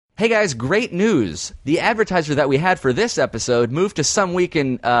Hey guys, great news. The advertiser that we had for this episode moved to some week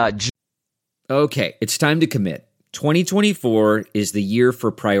in Okay, it's time to commit. 2024 is the year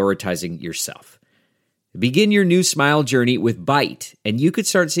for prioritizing yourself. Begin your new smile journey with Byte, and you could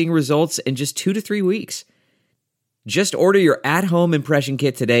start seeing results in just 2 to 3 weeks. Just order your at-home impression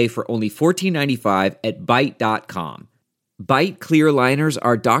kit today for only $14.95 at Byte.com. Byte clear liners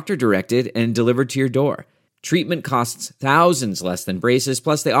are doctor-directed and delivered to your door. Treatment costs thousands less than braces,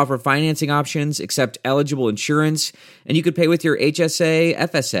 plus they offer financing options, accept eligible insurance, and you could pay with your HSA,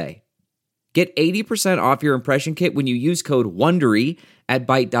 FSA. Get 80% off your impression kit when you use code WONDERY at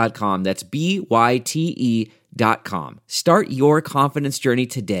Byte.com. That's BYTE.com. Start your confidence journey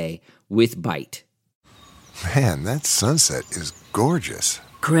today with Byte. Man, that sunset is gorgeous.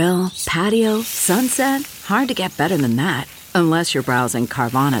 Grill, patio, sunset. Hard to get better than that. Unless you're browsing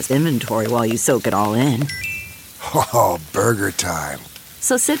Carvana's inventory while you soak it all in. Oh, burger time.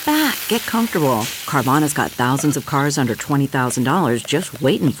 So sit back, get comfortable. Carvana's got thousands of cars under $20,000 just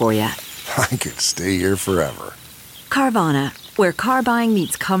waiting for you. I could stay here forever. Carvana, where car buying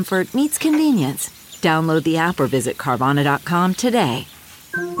meets comfort meets convenience. Download the app or visit Carvana.com today.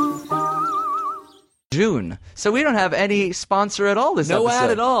 June. So we don't have any sponsor at all this episode. No ad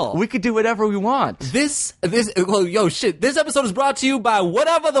at all. We could do whatever we want. This episode is brought to you by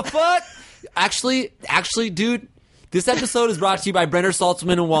whatever the fuck. Actually, dude, this episode is brought to you by Brenner,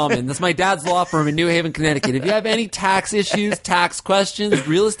 Saltzman & Wallman. That's my dad's law firm in New Haven, Connecticut. If you have any tax issues, tax questions,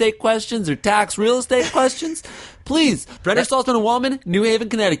 real estate questions, or tax real estate questions, please, Brenner, Saltzman & Wallman, New Haven,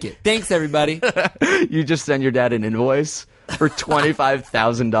 Connecticut. Thanks, everybody. You just send your dad an invoice for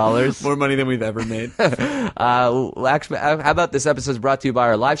 $25,000. More money than we've ever made. Actually, how about this episode is brought to you by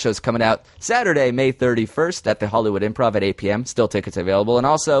our live shows coming out Saturday, May 31st at the Hollywood Improv at 8 p.m. Still tickets available. And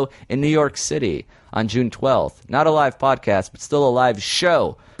also in New York City on June 12th. Not a live podcast, but still a live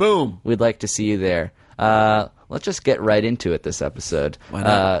show. Boom. We'd like to see you there. Let's just get right into it this episode. Why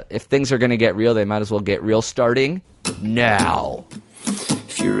not? If things are going to get real, they might as well get real starting now.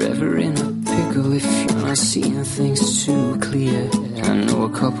 If you're ever in a pickle, if you're not seeing things too clear, I know a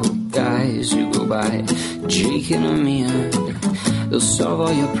couple guys who go by Jake and Amir. They'll solve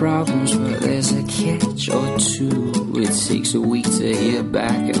all your problems, but there's a catch or two. It takes a week to hear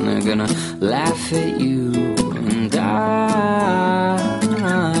back, and they're gonna laugh at you. And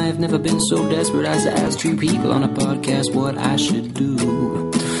I've never been so desperate as to ask 3 people on a podcast what I should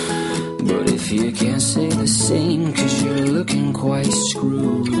do. But if you can't say the same, 'cause you're looking quite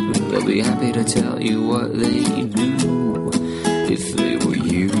screwed, they'll be happy to tell you what they do if they were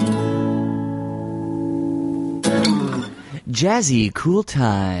you. Jazzy Cool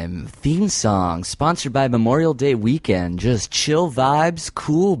Time theme song sponsored by Memorial Day weekend. Just chill vibes,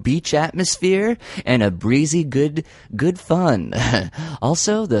 cool beach atmosphere, and a breezy good fun.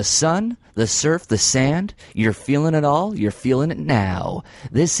 Also, the sun, the surf, the sand. You're feeling it all. You're feeling it now.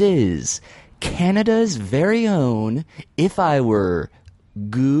 This is Canada's very own If I Were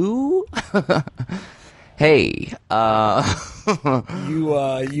Goo. Hey,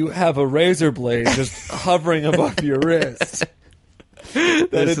 You have a razor blade just hovering above your wrist.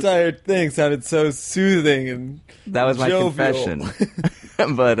 That entire thing sounded so soothing and that was my jovial. confession.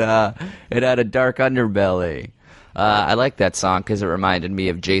 But it had a dark underbelly. I like that song because it reminded me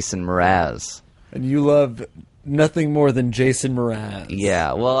of Jason Mraz. And you love nothing more than Jason Mraz.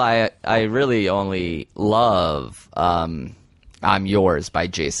 Yeah, well, I really only love I'm Yours by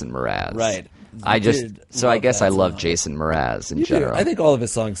Jason Mraz. Right. I guess I love song. Jason Mraz in You do. general. I think all of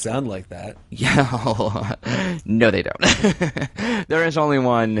his songs sound like that. Yeah, no, they don't. There is only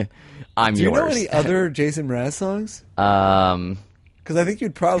one. I'm Do you Yours. know any other Jason Mraz songs? Um, Because I think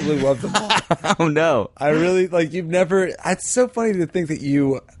you'd probably love them all. oh no. I really you've never. It's so funny to think that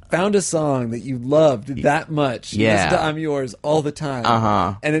you found a song that you loved that much. You Yeah. listen to I'm Yours all the time.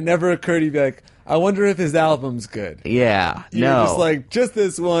 Uh-huh. And it never occurred to you to be like, I wonder if his album's good. Yeah, You're no. just like, just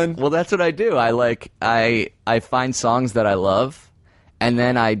this one. Well, that's what I do. I find songs that I love, and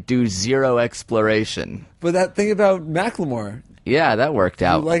then I do zero exploration. But that thing about Macklemore, Yeah, that worked you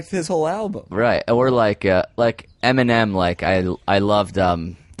out. liked his whole album. Right. Or like Eminem, like I loved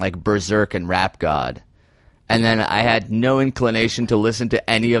like Berserk and Rap God. And then I had no inclination to listen to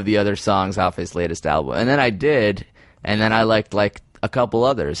any of the other songs off his latest album. And then I did, and then I liked like a couple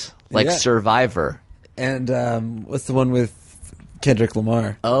others, like Yeah. Survivor. And what's the one with Kendrick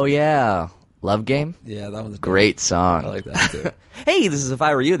Lamar? Oh yeah, Love Game. Yeah, that one's Great song. I like that too. Hey, this is If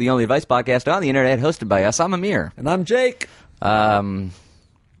I Were You, the only advice podcast on the internet, hosted by us. I'm Amir. And I'm Jake.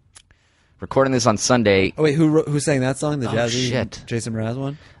 Recording this on Sunday. Oh wait, who sang that song? The Oh, jazzy shit. Jason Mraz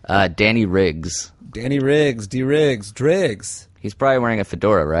one? Danny Riggs. Danny Riggs, D Riggs, Driggs. He's probably wearing a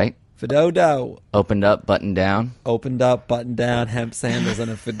fedora, right? Fedodo. Opened up, buttoned down. Opened up, buttoned down, hemp sandals,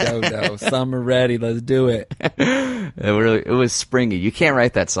 and a fedodo. Summer ready. Let's do it. It was springy. You can't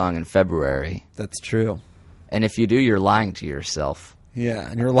write that song in February. That's true. And if you do, you're lying to yourself.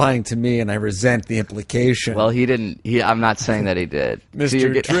 Yeah, and you're lying to me, and I resent the implication. Well, he didn't. I'm not saying that he did.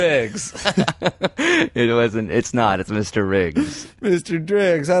 Mr. Driggs. It wasn't. It's not. It's Mr. Riggs. Mr.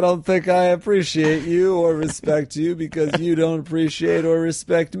 Driggs, I don't think I appreciate you or respect you because you don't appreciate or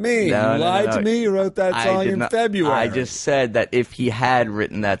respect me. No, you no, lied no. to me. You wrote that I song did in not- February. I just said that if he had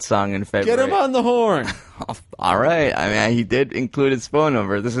written that song in February. Get him on the horn. All right. I mean, he did include his phone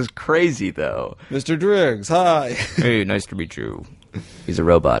number. This is crazy, though. Mr. Driggs, hi. Hey, nice to meet you. He's a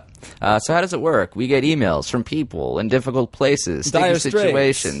robot. So how does it work? We get emails from people in difficult places, sticky Dire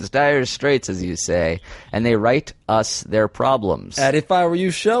situations, dire straits, as you say, and they write us their problems. At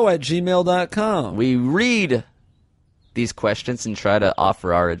ifIWereYouShow@gmail.com. We read these questions and try to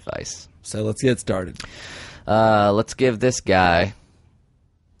offer our advice. So let's get started. Let's give this guy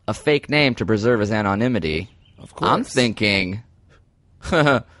a fake name to preserve his anonymity. Of course. I'm thinking...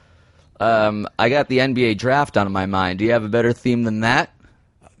 I got the NBA draft on my mind. Do you have a better theme than that?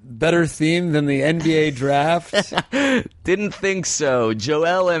 Better theme than the NBA draft? Didn't think so.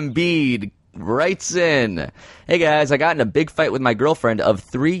 Joel Embiid writes in, "Hey guys, I got in a big fight with my girlfriend of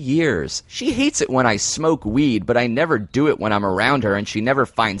 3 years. She hates it when I smoke weed, but I never do it when I'm around her, and she never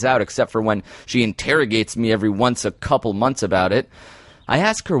finds out except for when she interrogates me every once a couple months about it. I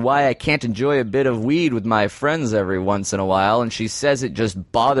ask her why I can't enjoy a bit of weed with my friends every once in a while, and she says it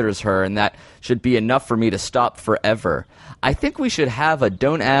just bothers her and that should be enough for me to stop forever. I think we should have a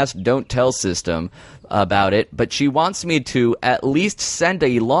don't ask, don't tell system about it, but she wants me to at least send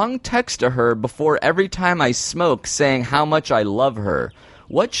a long text to her before every time I smoke saying how much I love her.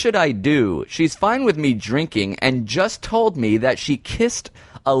 What should I do? She's fine with me drinking and just told me that she kissed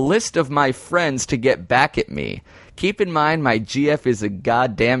a list of my friends to get back at me. Keep in mind my GF is a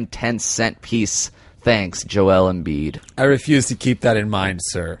goddamn 10-cent piece. Thanks, Joel Embiid." I refuse to keep that in mind,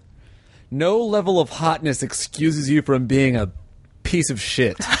 sir. No level of hotness excuses you from being a piece of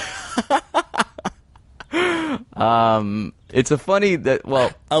shit. It's a funny that,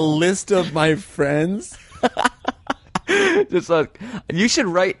 well, A list of my friends? just like, you should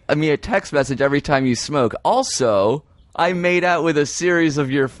write me a text message every time you smoke. Also, I made out with a series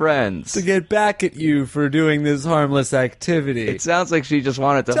of your friends. To get back at you for doing this harmless activity. It sounds like she just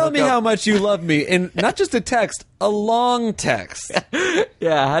wanted to Tell hook me up. how much you love me. And not just a text, a long text.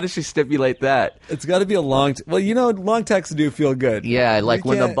 Yeah, how does she stipulate that? It's got to be a long well, you know, long texts do feel good. Yeah, like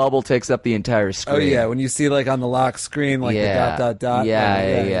You when the can't- bubble takes up the entire screen. Oh, yeah, when you see, like, on the lock screen, like, Yeah. the dot. Yeah,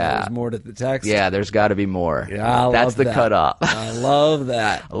 and, yeah. There's more to the text. Yeah, there's got to be more. Yeah, I love That's the that. cutoff. I love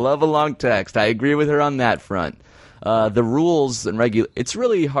that. I love a long text. I agree with her on that front. The rules and it's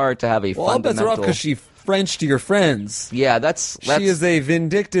really hard to have a Well, all bets are off fundamental... because she Frenched your friends. Yeah, that's... She is a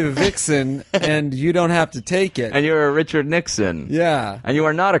vindictive vixen, and you don't have to take it. And you're a Richard Nixon. Yeah. And you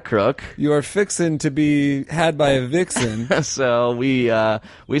are not a crook. You are fixin' to be had by a vixen. So we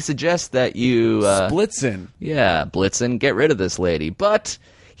suggest that you... Splitzin. Yeah, Blitzen, get rid of this lady. But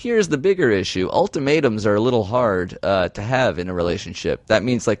here's the bigger issue. Ultimatums are a little hard to have in a relationship. That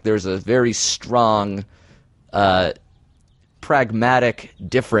means like there's a very strong... pragmatic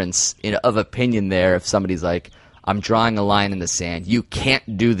difference of opinion there. If somebody's like, I'm drawing a line in the sand, you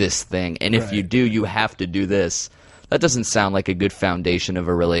can't do this thing, and if you do, you have to do this. That doesn't sound like a good foundation of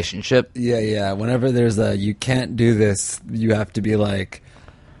a relationship. Yeah. Whenever there's a you can't do this, you have to be like,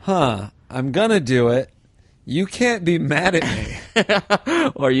 I'm gonna do it. You can't be mad at me.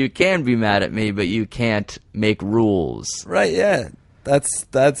 Or you can be mad at me, but you can't make rules. Right, yeah.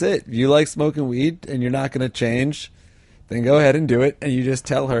 That's it. If you like smoking weed and you're not gonna change, then go ahead and do it, and you just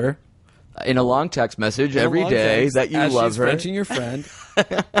tell her In a long text message every long day text, that you as love she's her. Frenching your friend.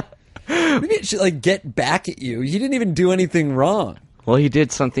 Maybe it should like get back at you. He didn't even do anything wrong. Well, he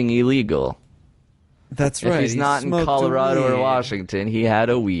did something illegal. That's right. If he's He not in smoked a Colorado or weed. Washington, he had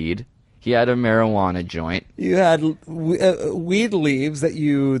a weed. He had a marijuana joint. You had weed leaves that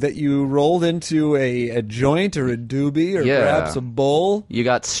you rolled into a joint or a doobie or Yeah. perhaps a bowl. You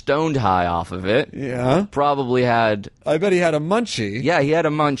got stoned high off of it. Yeah. Probably had... I bet he had a munchie. Yeah, he had a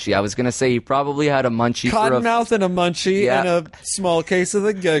munchie. I was going to say he probably had a munchie for a... Cottonmouth and a munchie Yeah. and a small case of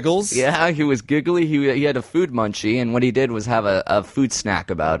the giggles. Yeah, he was giggly. He had a food munchie, and what he did was have a food snack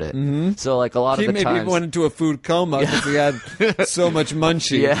about it. Mm-hmm. So, like, a lot He of the maybe times... went into a food coma because he had so much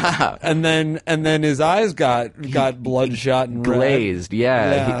munchie. Yeah. And then his eyes got bloodshot and red. Glazed,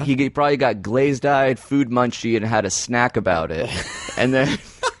 yeah. Yeah. He probably got glazed-eyed, food munchie, and had a snack about it. And then...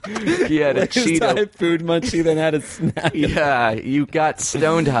 He had a Cheeto. Food munchie, then had a snack. Yeah, you got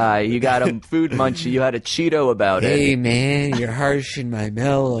stoned high. You got a food munchie. You had a Cheeto about Hey, it. man, you're harshing my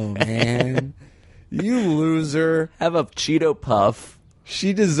mellow, man. You loser. Have a Cheeto puff.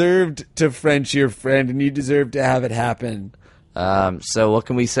 She deserved to French your friend, and you deserve to have it happen. So what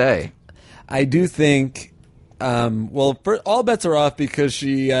can we say? I do think, all bets are off because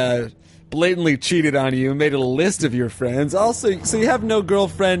she blatantly cheated on you and made a list of your friends. Also, so you have no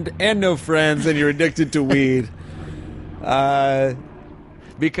girlfriend and no friends, and you're addicted to weed.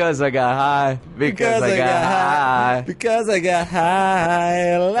 Because I got high. Because I got high. Because I got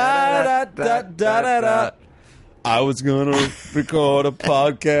high. La, da, da, da, da, da. I was going to record a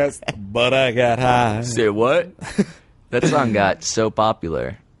podcast, but I got high. Say what? That song got so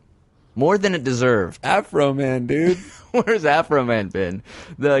popular. More than it deserved. Afro Man, dude. Where's Afro Man been?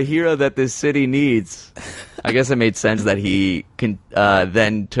 The hero that this city needs. I guess it made sense that he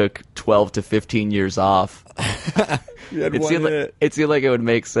then took 12 to 15 years off. It seemed like it would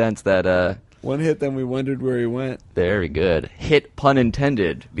make sense that... one hit, then we wondered where he went. Very good. Hit, pun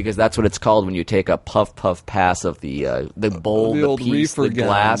intended, because that's what it's called when you take a puff pass of the bowl, the old piece, reefer the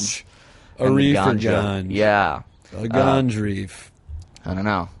glass. A and the reefer ganja. ganj. Yeah. A ganj reef. I don't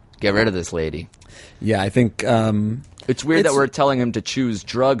know. Get rid of this lady. Yeah, I think... It's weird that we're telling him to choose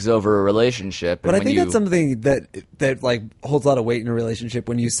drugs over a relationship. But I think that's something that like holds a lot of weight in a relationship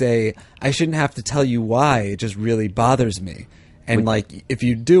when you say, I shouldn't have to tell you why. It just really bothers me. And like, if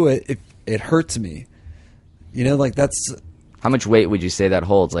you do it, it hurts me. You know, like that's... How much weight would you say that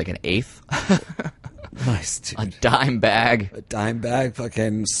holds? Like an eighth? Nice, dude. A dime bag. A dime bag,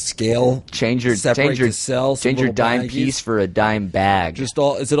 fucking scale. Change your dime piece for a dime bag. Is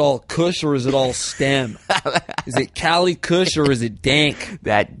it all Kush or is it all stem? Is it Cali Kush or is it dank?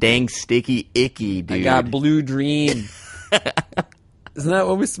 That dang sticky icky, dude. I got Blue Dream. Isn't that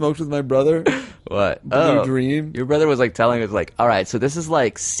what we smoked with my brother? What? Blue Dream? Your brother was like telling us like, all right, so this is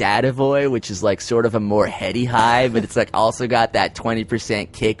like Sativoy, which is like sort of a more heady high, but it's like also got that 20%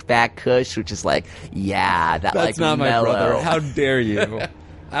 kickback Kush, which is like, yeah, that That's like not mellow. my brother. How dare you?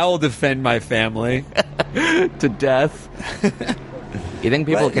 I will defend my family to death. You think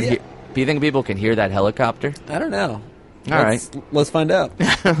people can hear? Do you think people can hear that helicopter? I don't know. Let's find out.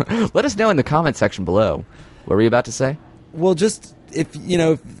 Let us know in the comment section below. What were you about to say? Well, just if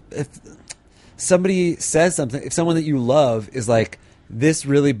somebody says something, if someone that you love is like, this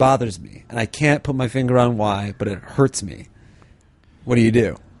really bothers me, and I can't put my finger on why, but it hurts me. What do you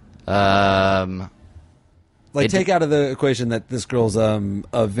do? Take out of the equation that this girl's a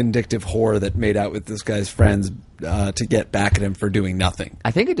vindictive whore that made out with this guy's friends to get back at him for doing nothing.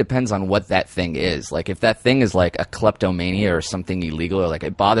 I think it depends on what that thing is. Like, if that thing is like a kleptomania or something illegal, or like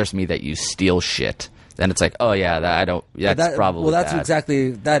it bothers me that you steal shit, then it's like, oh yeah, that's probably that's bad.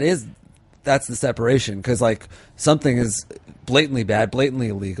 exactly that's the separation, because like something is blatantly bad, blatantly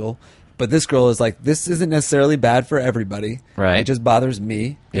illegal, but this girl is like, this isn't necessarily bad for everybody. Right. It just bothers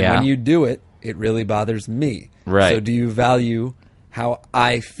me. And when you do it, it really bothers me. Right. So do you value how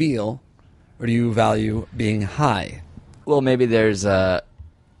I feel, or do you value being high? Well, maybe there's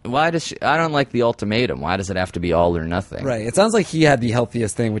why does I don't like the ultimatum. Why does it have to be all or nothing? Right. It sounds like he had the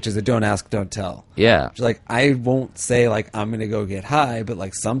healthiest thing, which is a don't ask, don't tell. Yeah. She's like, I won't say like I'm going to go get high, but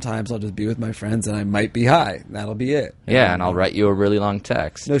like sometimes I'll just be with my friends and I might be high. That'll be it. Yeah, and I'll write you a really long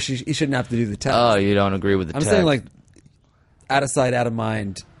text. No, he shouldn't have to do the text. Oh, you don't agree with the I'm text? saying like out of sight, out of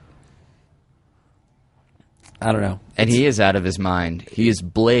mind. I don't know. And he is out of his mind. He is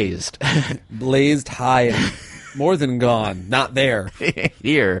blazed. Blazed high and more than gone. Not there.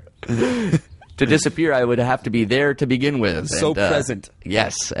 Here. To disappear, I would have to be there to begin with. So present.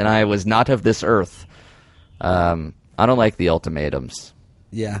 Yes, and I was not of this earth. I don't like the ultimatums.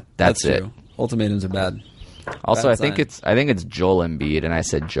 Yeah, that's it. True. Ultimatums are bad. Also, bad I think it's Joel Embiid, and I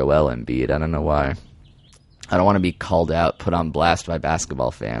said Joel Embiid. I don't know why. I don't want to be called out, put on blast by basketball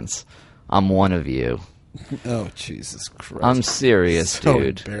fans. I'm one of you. Oh, Jesus Christ. I'm serious, so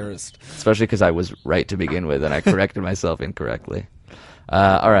dude. Embarrassed. Especially because I was right to begin with, and I corrected myself incorrectly.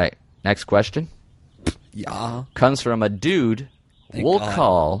 All right, next question. Yeah. Comes from a dude we'll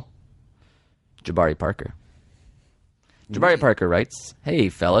call Jabari Parker. Jabari Parker writes, "Hey,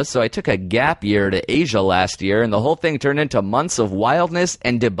 fellas, so I took a gap year to Asia last year, and the whole thing turned into months of wildness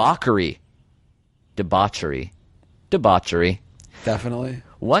and debauchery. Debauchery. Definitely.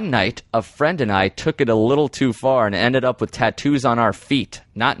 One night, a friend and I took it a little too far and ended up with tattoos on our feet,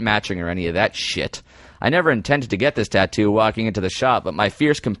 not matching or any of that shit. I never intended to get this tattoo walking into the shop, but my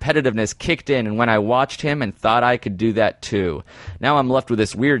fierce competitiveness kicked in, and when I watched him and thought I could do that too. Now I'm left with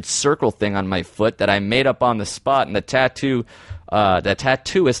this weird circle thing on my foot that I made up on the spot, and the tattoo The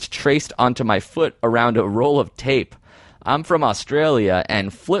tattooist traced onto my foot around a roll of tape. I'm from Australia,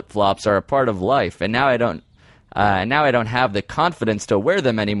 and flip-flops are a part of life, and now I don't have the confidence to wear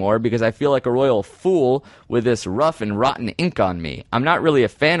them anymore because I feel like a royal fool with this rough and rotten ink on me. I'm not really a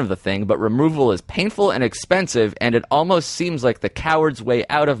fan of the thing, but removal is painful and expensive, and it almost seems like the coward's way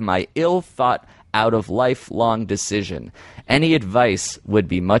out of my ill-thought out of lifelong decision. Any advice would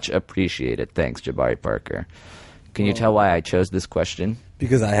be much appreciated. Thanks, Jabari Parker. Can you tell why I chose this question?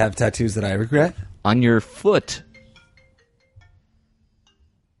 Because I have tattoos that I regret. On your foot.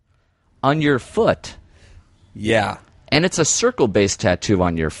 On your foot. Yeah. And it's a circle-based tattoo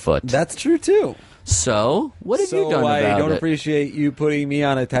on your foot. That's true, too. So, what have you done about it? I don't appreciate you putting me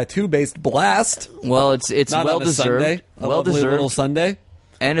on a tattoo-based blast. Well, it's Not well-deserved. On a Sunday, a well-deserved. little Sunday.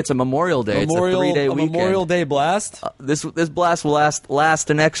 And it's a Memorial Day. It's a 3-day weekend. Memorial Day blast. This blast will last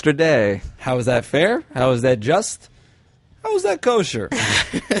an extra day. How is that fair? How is that just? How is that kosher?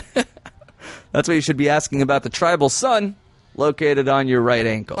 That's what you should be asking about the tribal sun located on your right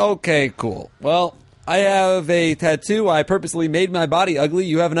ankle. Okay, cool. Well, I have a tattoo. I purposely made my body ugly.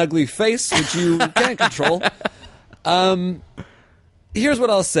 You have an ugly face, which you can't control. Here's what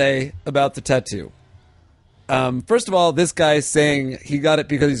I'll say about the tattoo. First of all, this guy's saying he got it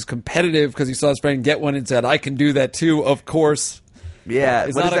because he's competitive, because he saw his friend get one and said, I can do that too, of course. Yeah.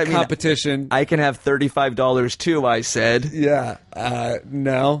 It's what not does a that mean? competition. I can have $35 too, I said. Yeah.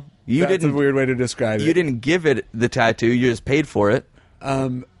 No. You That's didn't- a weird way to describe it. You didn't give it the tattoo, you just paid for it.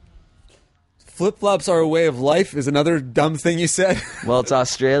 Flip-flops are a way of life is another dumb thing you said. Well, it's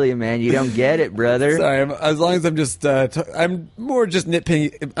Australia, man. You don't get it, brother. Sorry, as long as I'm just, I'm more just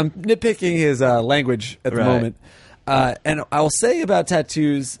nitpicking. I'm nitpicking his language at the Right. moment. And I'll say about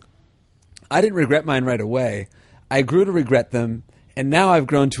tattoos, I didn't regret mine right away. I grew to regret them, and now I've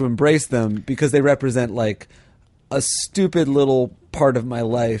grown to embrace them because they represent like a stupid little part of my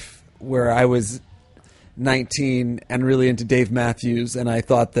life where I was 19 and really into Dave Matthews, and I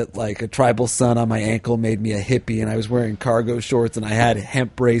thought that like a tribal sun on my ankle made me a hippie, and I was wearing cargo shorts and I had a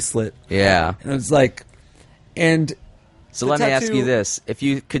hemp bracelet. Yeah. And it was like, and So the let me ask tattoo- you this. If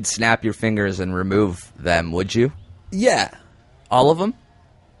you could snap your fingers and remove them, would you? yeah, All of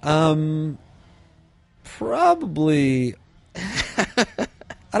them? probably.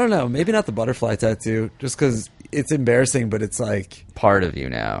 I don't know. Maybe not the butterfly tattoo, just because it's embarrassing. But it's like, Part of you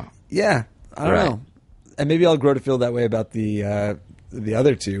now. yeah, I don't Right. know. And maybe I'll grow to feel that way about the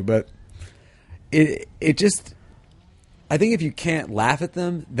other two. But it just, I think if you can't laugh at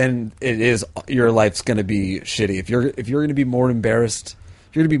them, then it is your life's going to be shitty. If you're going to be more embarrassed,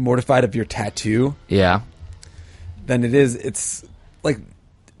 if you're going to be mortified of your tattoo, Yeah. then it's like,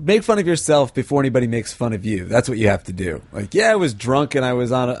 make fun of yourself before anybody makes fun of you. That's what you have to do. Like, yeah, I was drunk and I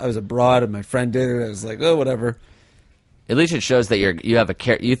was abroad and my friend did it. I was like, oh, whatever. At least it shows that you have a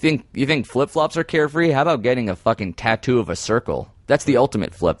you think flip-flops are carefree? How about getting a fucking tattoo of a circle? That's the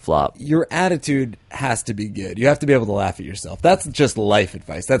ultimate flip-flop. Your attitude has to be good. You have to be able to laugh at yourself. That's just life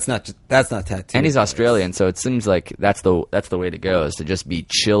advice. That's not tattoo. And he's advice. Australian, so it seems like that's the way to go, is to just be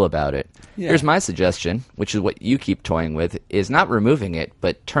chill about it. Yeah. Here's my suggestion, which is what you keep toying with, is not removing it,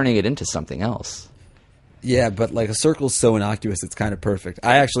 but turning it into something else. Yeah, but like a circle's so innocuous, it's kind of perfect.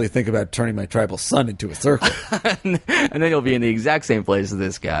 I actually think about turning my tribal sun into a circle. And then you'll be in the exact same place as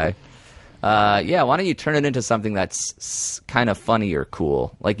this guy. Yeah, why don't you turn it into something that's kind of funny or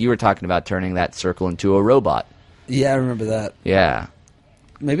cool? Like you were talking about turning that circle into a robot. Yeah, I remember that. Yeah.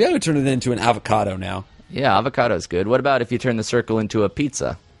 Maybe I would turn it into an avocado now. Yeah, avocado's good. What about if you turn the circle into a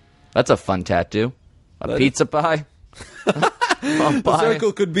pizza? That's a fun tattoo. A pizza pie? The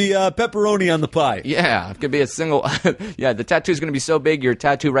circle could be pepperoni on the pie. Yeah, it could be a single... yeah, the tattoo's going to be so big, your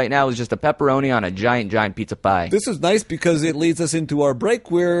tattoo right now is just a pepperoni on a giant, giant pizza pie. This is nice because it leads us into our break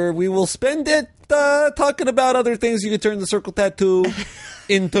where we will spend it talking about other things you could turn the circle tattoo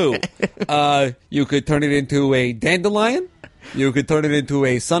into. You could turn it into a dandelion. You could turn it into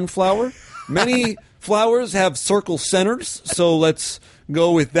a sunflower. Many flowers have circle centers, so let's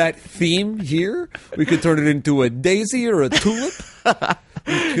go with that theme here. We could turn it into a daisy or a tulip.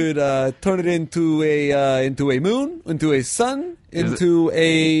 We could turn it into a moon, into a sun, into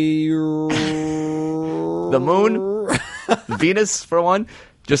The moon? Venus, for one?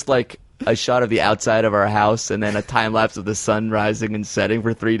 Just like a shot of the outside of our house and then a time lapse of the sun rising and setting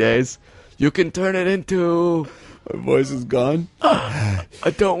for 3 days. You can turn it into... My voice is gone.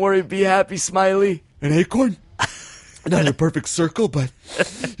 Don't worry, be happy, smiley. An acorn. Not a perfect circle, but,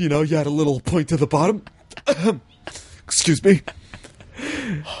 you had a little point to the bottom. Excuse me.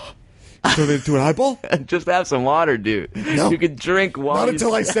 Turn it into an eyeball? Just have some water, dude. No. You can drink water. Not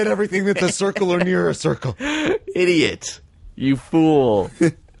until I said everything that's a circle or near a circle. Idiot. You fool.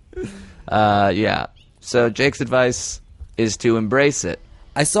 Yeah. So Jake's advice is to embrace it.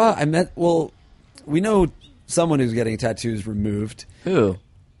 We know someone who's getting tattoos removed. Who?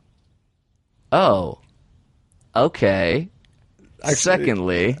 Oh. Okay.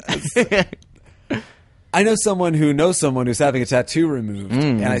 Secondly. I know someone who knows someone who's having a tattoo removed,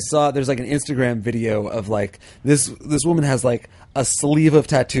 and I saw there's like an Instagram video of like this woman has like a sleeve of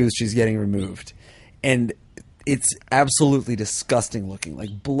tattoos she's getting removed, and it's absolutely disgusting looking,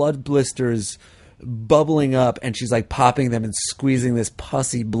 like blood blisters bubbling up, and she's like popping them and squeezing this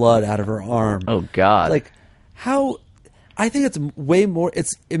pussy blood out of her arm. Oh God! Like how? I think it's way more.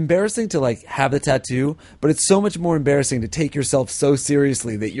 It's embarrassing to like have the tattoo, but it's so much more embarrassing to take yourself so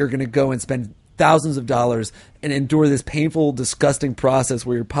seriously that you're going to go and spend thousands of dollars and endure this painful, disgusting process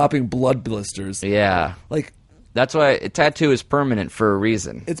where you're popping blood blisters. Yeah. Like, that's why a tattoo is permanent for a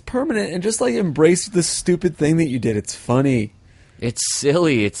reason. it's permanent, and just like embrace the stupid thing that you did. It's funny. It's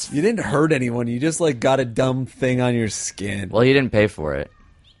silly. You didn't hurt anyone. You just like got a dumb thing on your skin. Well, he didn't pay for it.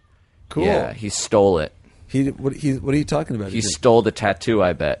 Cool. Yeah, he stole it. What are you talking about? He stole the tattoo,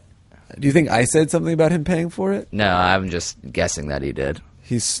 I bet. Do you think I said something about him paying for it? No, I'm just guessing that he did.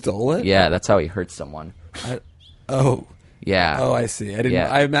 He stole it? Yeah, that's how he hurt someone. Oh, Yeah. I see. I didn't.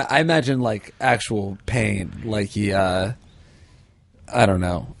 Yeah. I imagine like actual pain. Like he. I don't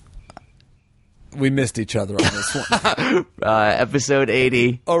know. We missed each other on this one. Episode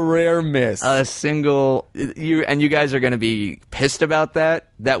 80. A rare miss. A single. You guys are going to be pissed about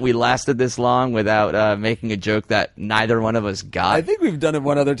that we lasted this long without making a joke that neither one of us got. I think we've done it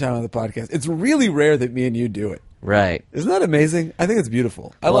one other time on the podcast. It's really rare that me and you do it. Right. Isn't that amazing? I think it's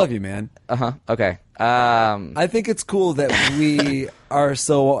beautiful. I love you, man. Uh-huh. Okay. I think it's cool that we are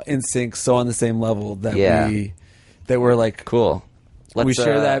so in sync, so on the same level that we're like Cool. we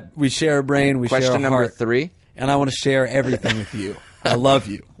share a brain, we share a question number heart, 3. and I want to share everything with you. I love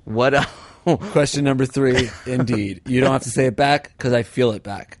you. What? Question number 3, indeed. You don't have to say it back because I feel it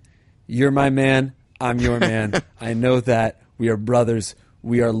back. You're my man. I'm your man. I know that. We are brothers.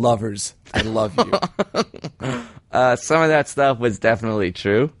 We are lovers. I love you. Some of that stuff was definitely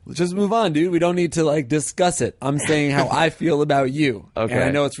true. Let's just move on, dude. We don't need to like discuss it. I'm saying how I feel about you. Okay. And I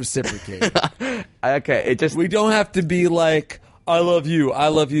know it's reciprocated. Okay. We don't have to be like, I love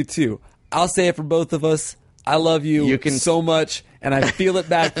you too. I'll say it for both of us. I love you, so much, and I feel it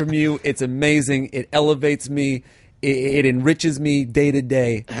back from you. It's amazing. It elevates me. It enriches me day to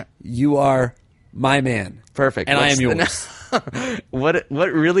day. You are my man. Perfect. And I am yours. What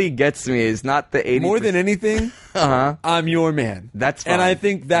really gets me is not the 80%. More than anything, I'm your man. That's fine. And I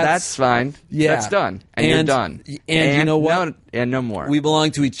think that's fine. Yeah. That's done. And you're done. And you know what? No more. We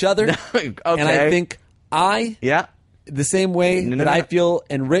belong to each other. Okay. And I think Yeah. the same way that I feel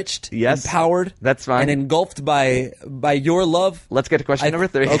enriched, empowered, that's fine, and engulfed by your love. Let's get to question number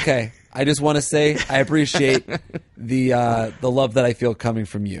 3. Okay. I just want to say I appreciate the love that I feel coming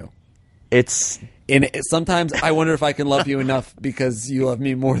from you. Sometimes I wonder if I can love you enough because you love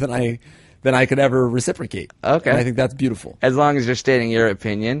me more than I could ever reciprocate. Okay. And I think that's beautiful. As long as you're stating your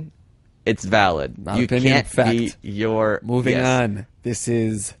opinion, it's valid. Not you opinion, can't fact. be your... Moving on. This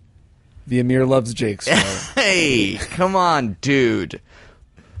is the Amir Loves Jake show. Hey, come on, dude.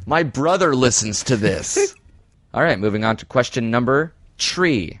 My brother listens to this. All right, moving on to question number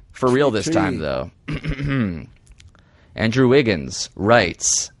 3. For real this time, though. Andrew Wiggins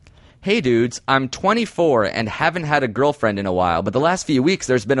writes... Hey dudes, I'm 24 and haven't had a girlfriend in a while, but the last few weeks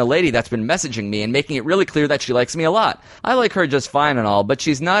there's been a lady that's been messaging me and making it really clear that she likes me a lot. I like her just fine and all, but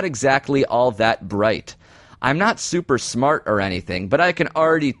she's not exactly all that bright. I'm not super smart or anything, but I can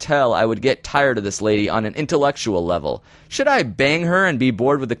already tell I would get tired of this lady on an intellectual level. Should I bang her and be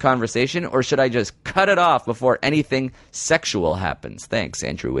bored with the conversation, or should I just cut it off before anything sexual happens? Thanks,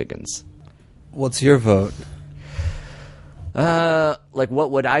 Andrew Wiggins. What's your vote? Like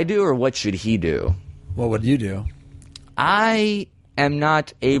what would I do or what should he do? What would you do? I am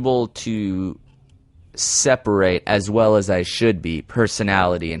not able to separate as well as I should be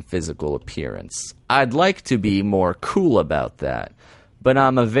personality and physical appearance. I'd like to be more cool about that, but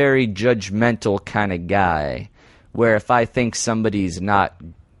I'm a very judgmental kind of guy where if I think somebody's not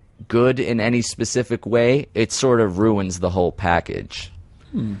good in any specific way, it sort of ruins the whole package.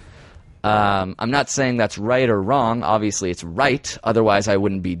 I'm not saying that's right or wrong. Obviously, it's right. Otherwise, I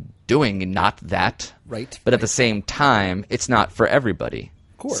wouldn't be doing not that. Right. But at the same time, it's not for everybody.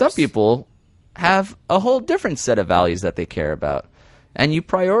 Of course. Some people have a whole different set of values that they care about. And you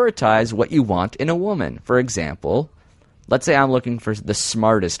prioritize what you want in a woman. For example, let's say I'm looking for the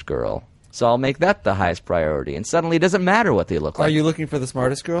smartest girl. So I'll make that the highest priority. And suddenly it doesn't matter what they look like. Are you looking for the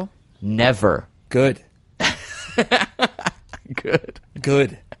smartest girl? Never. Good. Good.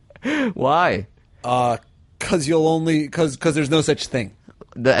 Good. Why? Because there's no such thing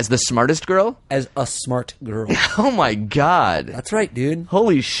As the smartest girl? as a smart girl. Oh my god. That's right, dude.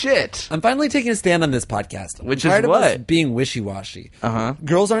 Holy shit. I'm finally taking a stand on this podcast. Which I'm is tired of us what? being wishy-washy. Uh-huh.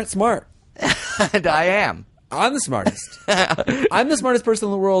 Girls aren't smart. And I am. I'm the smartest. I'm the smartest person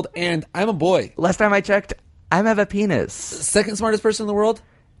in the world, and I'm a boy. Last time I checked, I have a penis. Second smartest person in the world,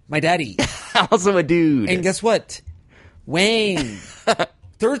 my daddy. Also a dude. And guess what? Wayne.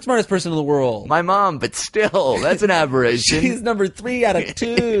 Third smartest person in the world. My mom, but still, that's an aberration. She's number 3 out of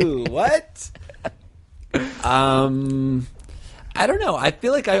 2. What? I don't know. I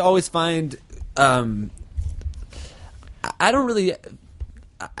feel like I always find I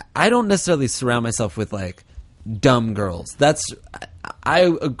don't necessarily surround myself with like dumb girls.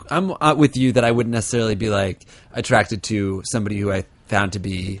 I'm with you that I wouldn't necessarily be like attracted to somebody who I found to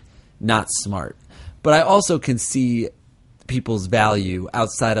be not smart. But I also can see people's value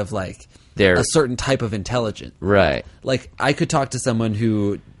outside of like a certain type of intelligence. Right. Like I could talk to someone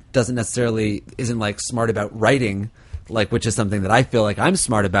who isn't like smart about writing, like which is something that I feel like I'm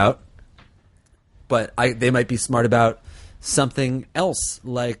smart about, but they might be smart about something else,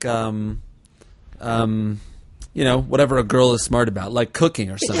 like whatever a girl is smart about, like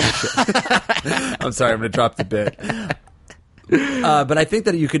cooking or something. I'm sorry, I'm going to drop the bit. But I think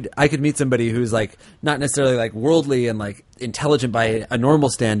that I could meet somebody who's like not necessarily like worldly and like intelligent by a normal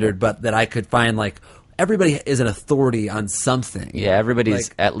standard, but that I could find like everybody is an authority on something. Yeah, everybody's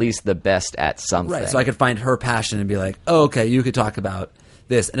like, at least the best at something. Right. So I could find her passion and be like, oh, okay, you could talk about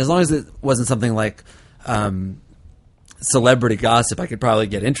this. And as long as it wasn't something like celebrity gossip, I could probably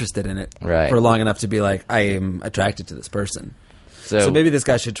get interested in it for long enough to be like, I am attracted to this person. So maybe this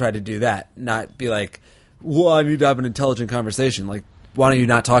guy should try to do that, not be like, well, I need to have an intelligent conversation. Like, why don't you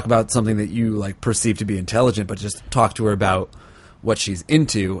not talk about something that you like perceive to be intelligent, but just talk to her about what she's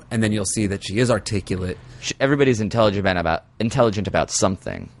into, and then you'll see that she is articulate. Everybody's intelligent about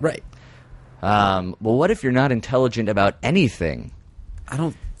something. Right. Well, what if you're not intelligent about anything? I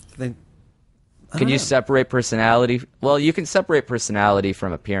don't think... Can you separate personality? Well, you can separate personality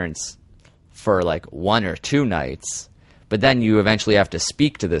from appearance for like 1 or 2 nights, but then you eventually have to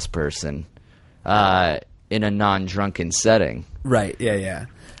speak to this person in a non-drunken setting. Right, yeah.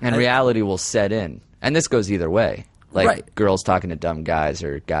 And reality will set in. And this goes either way. Like girls talking to dumb guys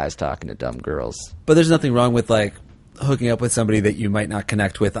or guys talking to dumb girls. But there's nothing wrong with like hooking up with somebody that you might not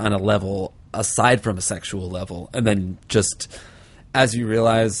connect with on a level aside from a sexual level. And then just as you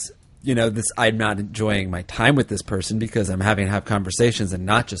realize... I'm not enjoying my time with this person because I'm having to have conversations and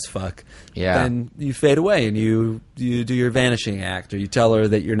not just fuck. Yeah. Then you fade away and you do your vanishing act, or you tell her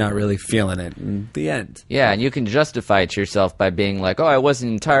that you're not really feeling it. In the end. Yeah, and you can justify it to yourself by being like, oh, I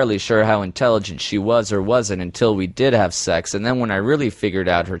wasn't entirely sure how intelligent she was or wasn't until we did have sex. And then when I really figured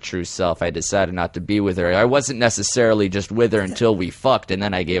out her true self, I decided not to be with her. I wasn't necessarily just with her until we fucked, and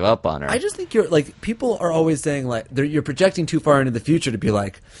then I gave up on her. I just think people are always saying like you're projecting too far into the future to be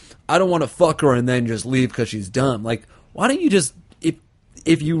like, I don't want to fuck her and then just leave because she's dumb. Like, why don't you just,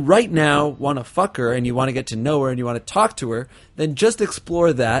 if you right now want to fuck her and you want to get to know her and you want to talk to her, then just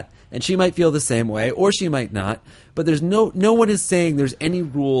explore that, and she might feel the same way, or she might not. But there's no one is saying there's any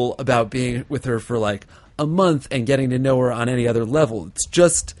rule about being with her for like a month and getting to know her on any other level. It's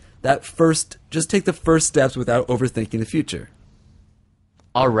just just take the first steps without overthinking the future.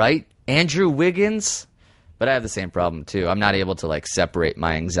 All right, Andrew Wiggins. But I have the same problem, too. I'm not able to, like, separate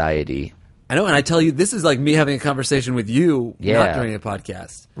my anxiety. I know, and I tell you, this is like me having a conversation with you, not during a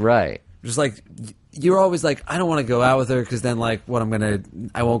podcast. Right. Just like, you're always like, I don't want to go out with her because then, like,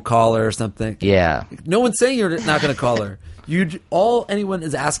 I won't call her or something. Yeah. No one's saying you're not going to call her. All anyone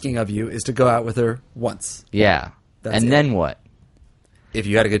is asking of you is to go out with her once. Yeah. Then what? If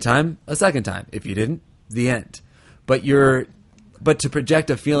you had a good time, a second time. If you didn't, the end. But to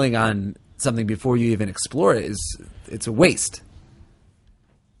project a feeling on something before you even explore it it's a waste.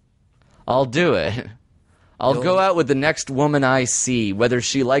 I'll do it. I'll go out with the next woman I see, whether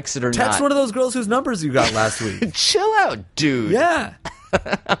she likes it or not. Text one of those girls whose numbers you got last week. Chill out, dude. Yeah.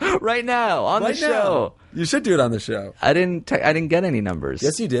 Right now on the show. You should do it on the show. I didn't get any numbers.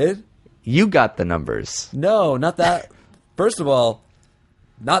 Yes, you did. You got the numbers. No, not that. First of all,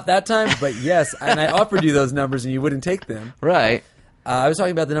 not that time, but yes, and I offered you those numbers and you wouldn't take them. Right. I was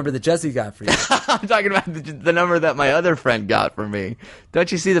talking about the number that Jesse got for you. I'm talking about the number that my other friend got for me.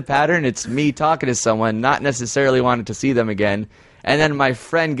 Don't you see the pattern? It's me talking to someone, not necessarily wanting to see them again, and then my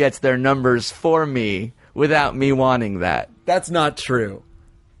friend gets their numbers for me without me wanting that. That's not true.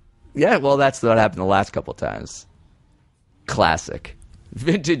 Yeah, well, that's what happened the last couple times. Classic.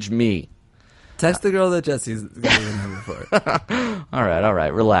 Vintage me. Text the girl that Jesse's got your number for. All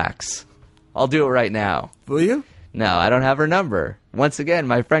right. Relax. I'll do it right now. Will you? No, I don't have her number. Once again,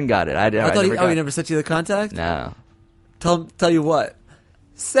 my friend got it. I thought never got he never sent you the contact? No. Tell you what.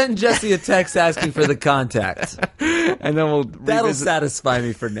 Send Jesse a text asking for the contact. And then That'll satisfy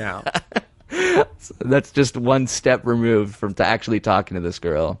me for now. So that's just one step removed from to actually talking to this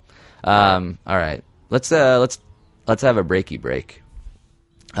girl. All right. Let's have a breaky break.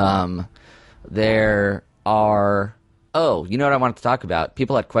 There are you know what I wanted to talk about?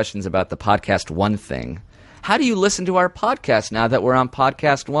 People had questions about the Podcast One thing. How do you listen to our podcast now that we're on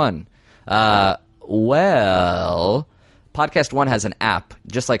Podcast One? Well, Podcast One has an app,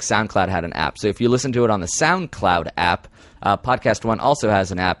 just like SoundCloud had an app. So if you listen to it on the SoundCloud app, Podcast One also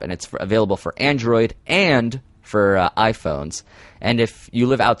has an app, and it's available for Android and for iPhones. And if you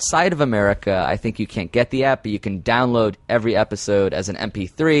live outside of America, I think you can't get the app, but you can download every episode as an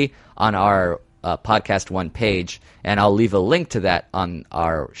MP3 on our Podcast One page, and I'll leave a link to that on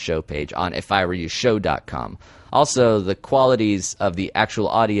our show page on ifiwereyoushow.com. Also, the qualities of the actual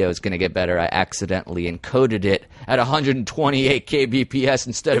audio is going to get better. I accidentally encoded it at 128 kbps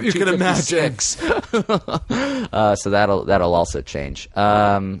instead of 256. So that'll also change.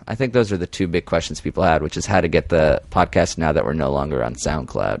 I think those are the two big questions people had, which is how to get the podcast now that we're no longer on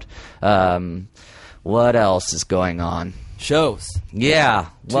SoundCloud. What else is going on? Shows. Yeah.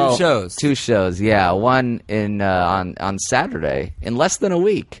 Well, Two shows. Yeah. One on Saturday, in less than a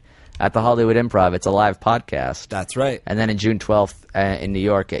week, at the Hollywood Improv. It's a live podcast. That's right. And then in June 12th in New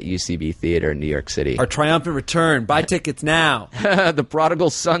York at UCB Theater in New York City. Our triumphant return. Buy tickets now. The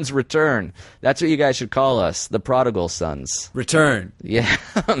Prodigal Sons Return. That's what you guys should call us. The Prodigal Sons. Return. Yeah.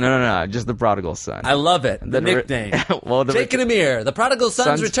 No. Just the Prodigal Son. I love it. The nickname. Well, Jake and Amir. The Prodigal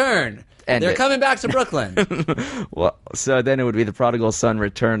Sons Return. And they're coming back to Brooklyn. Well, so then it would be the Prodigal Son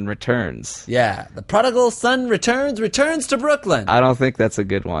returns. Yeah. The Prodigal Son returns to Brooklyn. I don't think that's a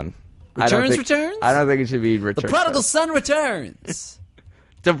good one. Returns? I don't think it should be returns. The Prodigal Son returns.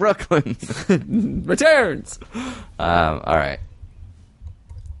 To Brooklyn. Returns. All right.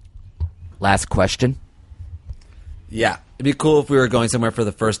 Last question. Yeah. It'd be cool if we were going somewhere for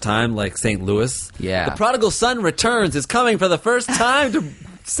the first time, like St. Louis. Yeah. The Prodigal Son returns is coming for the first time to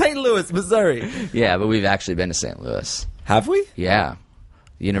St. Louis, Missouri. Yeah, but we've actually been to St. Louis. Have we? Yeah.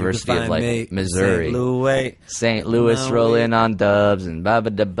 University of Missouri. St. Louis No, rolling on dubs and baba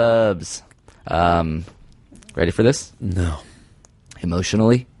da bubs. Ready for this? No.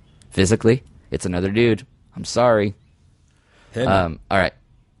 Emotionally, physically, it's another dude. I'm sorry. All right.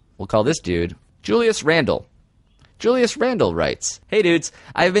 We'll call this dude Julius Randall. Julius Randall writes, "Hey dudes,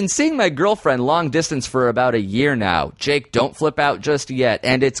 I've been seeing my girlfriend long distance for about a year now. Jake, don't flip out just yet,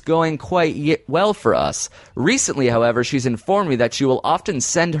 and it's going quite well for us. Recently, however, she's informed me that she will often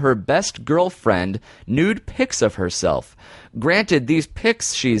send her best girlfriend nude pics of herself. Granted, these are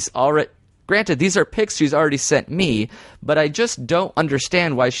pics she's already sent me, but I just don't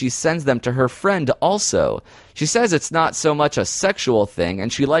understand why she sends them to her friend also. She says it's not so much a sexual thing,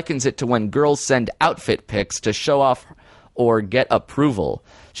 and she likens it to when girls send outfit pics to show off or get approval.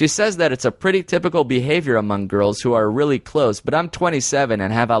 She says that it's a pretty typical behavior among girls who are really close, but I'm 27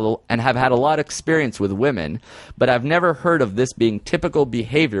 and have had a lot of experience with women, but I've never heard of this being typical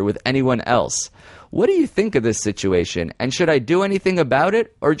behavior with anyone else. What do you think of this situation, and should I do anything about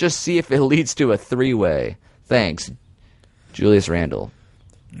it, or just see if it leads to a three-way? Thanks, Julius Randall."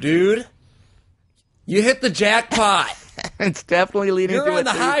 Dude, you hit the jackpot. It's definitely leading You're to on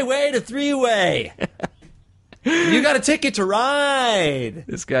the highway to three-way. You got a ticket to ride.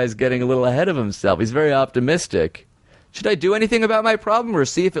 This guy's getting a little ahead of himself. He's very optimistic. Should I do anything about my problem, or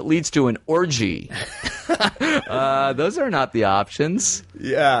see if it leads to an orgy? Those are not the options.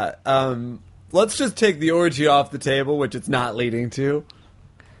 Yeah, let's just take the orgy off the table, which it's not leading to. You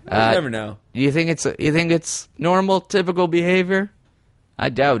never know. You think it's normal, typical behavior? I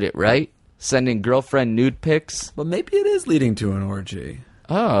doubt it, right? Sending girlfriend nude pics? But maybe it is leading to an orgy.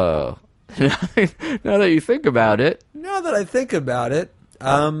 Oh. Now that you think about it. Now that I think about it,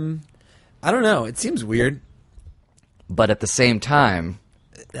 I don't know. It seems weird. But at the same time,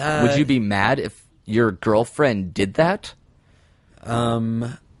 would you be mad if your girlfriend did that?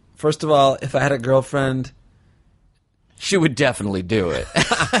 First of all, if I had a girlfriend, she would definitely do it.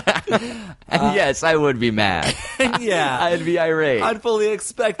 And yes, I would be mad. Yeah. I'd be irate. I'd fully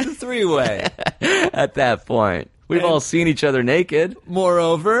expect the three-way. At that point. We've all seen each other naked.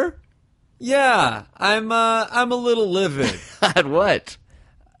 Moreover, yeah, I'm a little livid. At what?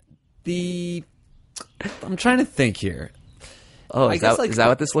 I'm trying to think here. Oh, is that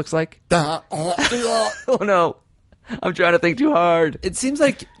what this looks like? Oh no. I'm trying to think too hard. It seems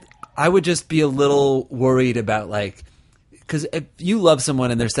like I would just be a little worried about like, because if you love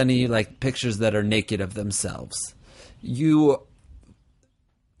someone and they're sending you like pictures that are naked of themselves, they're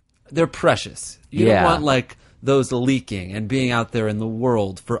precious. You don't want like those leaking and being out there in the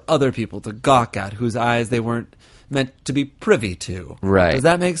world for other people to gawk at, whose eyes they weren't meant to be privy to. Right. Does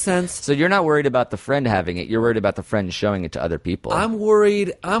that make sense? So you're not worried about the friend having it. You're worried about the friend showing it to other people. I'm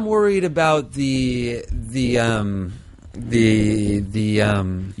worried about the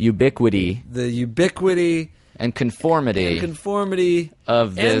ubiquity the ubiquity and conformity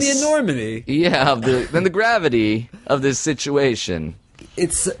of this, and the enormity. Yeah, and the gravity of this situation.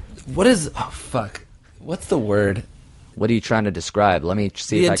 What's the word? What are you trying to describe? Let me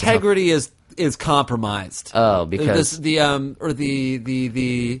see. The if integrity is compromised. Oh, because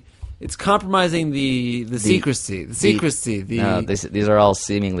it's compromising the secrecy. The secrecy. These are all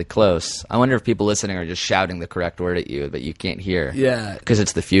seemingly close. I wonder if people listening are just shouting the correct word at you, but you can't hear. Yeah, because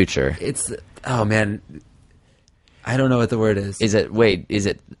it's the future. Oh man, I don't know what the word is. Is it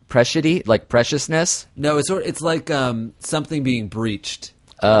preciousity, like preciousness? No, it's like something being breached.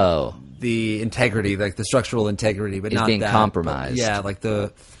 Oh, the integrity, like the structural integrity, but not being that, compromised. Yeah, like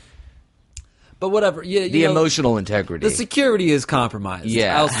but whatever. Yeah, the emotional integrity. The security is compromised.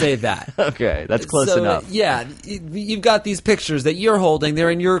 Yeah, I'll say that. Okay, that's close enough. Yeah, you've got these pictures that you're holding. They're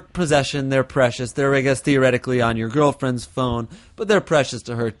in your possession. They're precious. They're, I guess, theoretically on your girlfriend's phone, but they're precious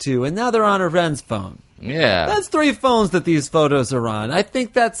to her too. And now they're on her friend's phone. Yeah, that's 3 phones that these photos are on. I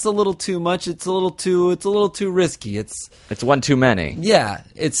think that's a little too much. It's a little too risky. It's one too many. Yeah,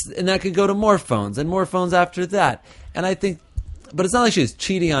 and that could go to more phones and more phones after that. And I think, but it's not like she's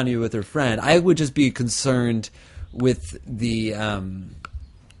cheating on you with her friend. I would just be concerned with the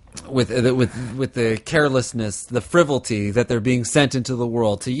with the carelessness, the frivolity that they're being sent into the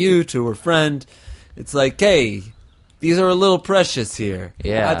world to you, to her friend. It's like, hey, these are a little precious here.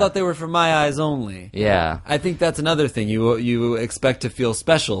 Yeah. I thought they were for my eyes only. Yeah. I think that's another thing. You expect to feel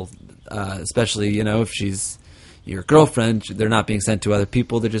special, especially, if she's your girlfriend. They're not being sent to other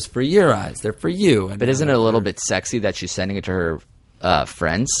people. They're just for your eyes. They're for you. But isn't it a little bit sexy that she's sending it to her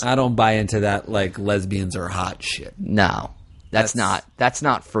friends? I don't buy into that, like, lesbians are hot shit. No. That's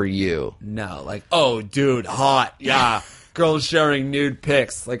not for you. No, like, oh, dude, hot, yeah. Girls sharing nude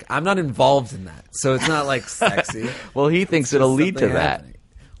pics. Like, I'm not involved in that. So it's not, like, sexy. Well, he thinks it'll lead to that. Happening.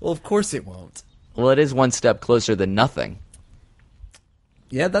 Well, of course it won't. Well, it is one step closer than nothing.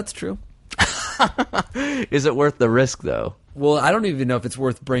 Yeah, that's true. Is it worth the risk, though? Well, I don't even know if it's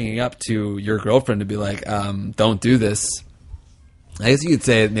worth bringing up to your girlfriend to be like, don't do this. I guess you could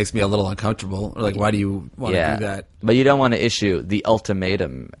say it makes me a little uncomfortable. Or like, why do you want to do that? But you don't want to issue the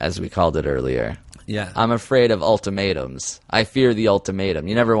ultimatum, as we called it earlier. Yeah. I'm afraid of ultimatums. I fear the ultimatum.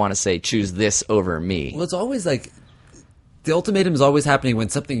 You never want to say, choose this over me. Well, it's always like, the ultimatum is always happening when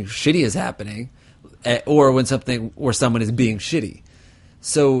something shitty is happening, or when someone is being shitty.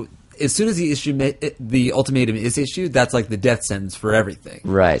 So as soon as the ultimatum is issued, that's like the death sentence for everything.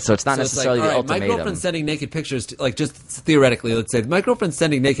 Right. So it's not necessarily like, the ultimatum. My girlfriend's sending naked pictures to, like, just theoretically, let's say my girlfriend's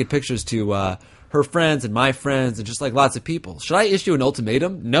sending naked pictures to her friends and my friends and just like lots of people. Should I issue an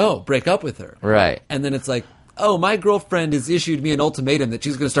ultimatum? No, break up with her. Right. And then it's like, oh, my girlfriend has issued me an ultimatum that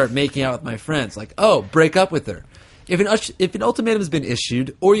she's going to start making out with my friends. Like, oh, break up with her. If an ultimatum has been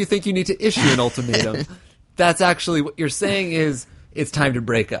issued, or you think you need to issue an ultimatum, that's actually what you're saying is it's time to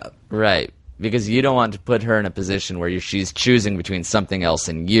break up. Right. Because you don't want to put her in a position where she's choosing between something else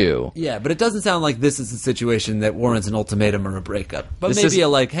and you. Yeah, but it doesn't sound like this is a situation that warrants an ultimatum or a breakup. But maybe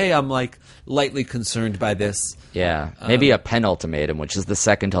hey, I'm like lightly concerned by this. Yeah, maybe a penultimatum, which is the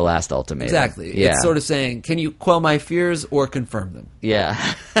second to last ultimatum. Exactly. Yeah. It's sort of saying, can you quell my fears or confirm them?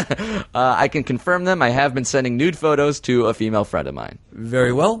 Yeah. I can confirm them. I have been sending nude photos to a female friend of mine.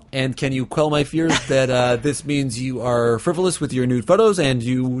 Very well. And can you quell my fears that this means you are frivolous with your nude photos and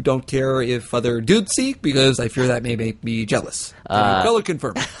you don't care if other dudes see? Because I fear that may make me jealous. Can you quell or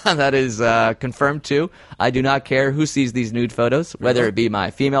confirm? That is confirmed too. I do not care who sees these nude photos, whether it be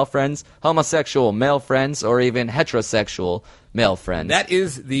my female friends, homosexual male friends, or even heterosexual male friends. That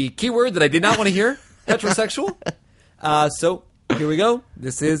is the key word that I did not want to hear. Heterosexual. So here we go.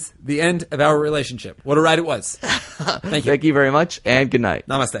 This is the end of our relationship. What a ride it was. Thank you. Thank you very much, and good night.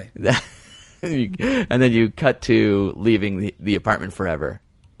 Namaste. And then you cut to leaving the apartment forever.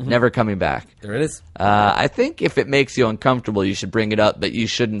 Never coming back. There it is. I think if it makes you uncomfortable, you should bring it up, but you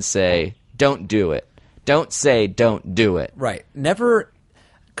shouldn't say, don't do it. Don't say, don't do it. Right. Never,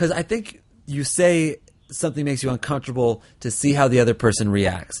 because I think you say something makes you uncomfortable to see how the other person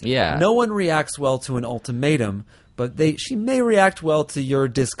reacts. Yeah. No one reacts well to an ultimatum, but she may react well to your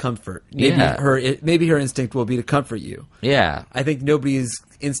discomfort. Maybe her instinct will be to comfort you. Yeah. I think nobody's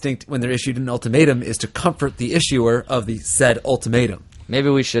instinct when they're issued an ultimatum is to comfort the issuer of the said ultimatum. Maybe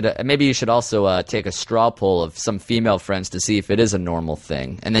we should. Maybe you should also take a straw poll of some female friends to see if it is a normal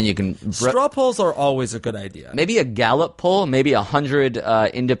thing, and then you can. Straw polls are always a good idea. Maybe a Gallup poll, maybe 100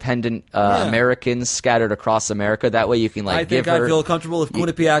 independent Americans scattered across America. That way you can I think I'd feel comfortable if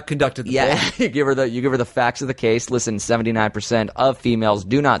Quinnipiac conducted the poll. you give her the facts of the case. Listen, 79% of females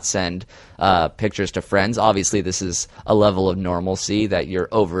do not send pictures to friends. Obviously, this is a level of normalcy that you're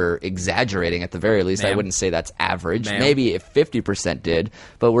over exaggerating at the very least. I wouldn't say that's average. Maybe if 50% did,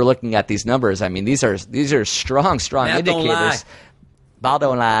 but we're looking at these numbers. I mean, these are strong indicators. Ball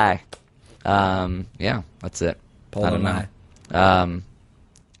don't lie. Yeah, that's it. Paul don't lie.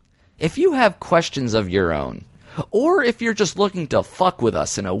 If you have questions of your own, or if you're just looking to fuck with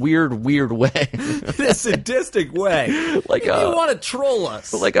us in a weird way, in a sadistic way, like if you want to troll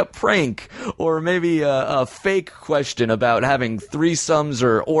us, like a prank, or maybe a fake question about having threesomes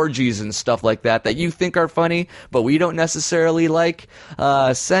or orgies and stuff like that you think are funny, but we don't necessarily like,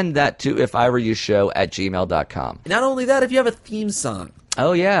 send that to ifiwereyoushow@gmail.com. Not only that, if you have a theme song.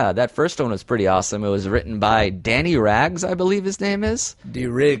 Oh, yeah, that first one was pretty awesome. It was written by Danny Rags, I believe his name is.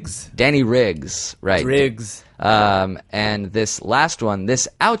 Danny Riggs, right. Riggs. And this last one, this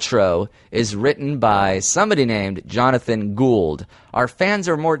outro, is written by somebody named Jonathan Gould. Our fans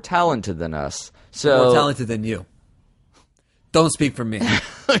are more talented than us. More talented than you. Don't speak for me.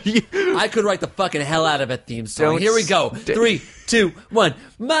 I could write the fucking hell out of a theme song. Here we go. 3, 2, 1.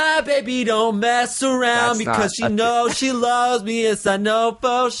 My baby don't mess around because she knows she loves me. Yes, I know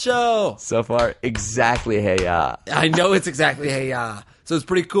for sure. So far, exactly Hey Ya. I know it's exactly Hey Ya. So it's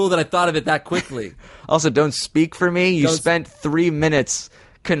pretty cool that I thought of it that quickly. Also, don't speak for me. You spent 3 minutes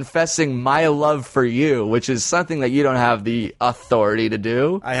confessing my love for you, which is something that you don't have the authority to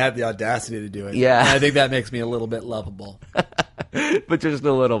do. I have the audacity to do it. Yeah. And I think that makes me a little bit lovable. But just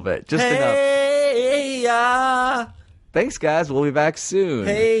a little bit. Just enough. Hey, ya. Thanks, guys. We'll be back soon.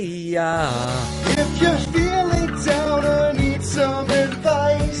 Hey, ya. If you're feeling down or need some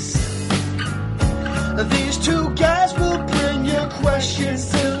advice, these two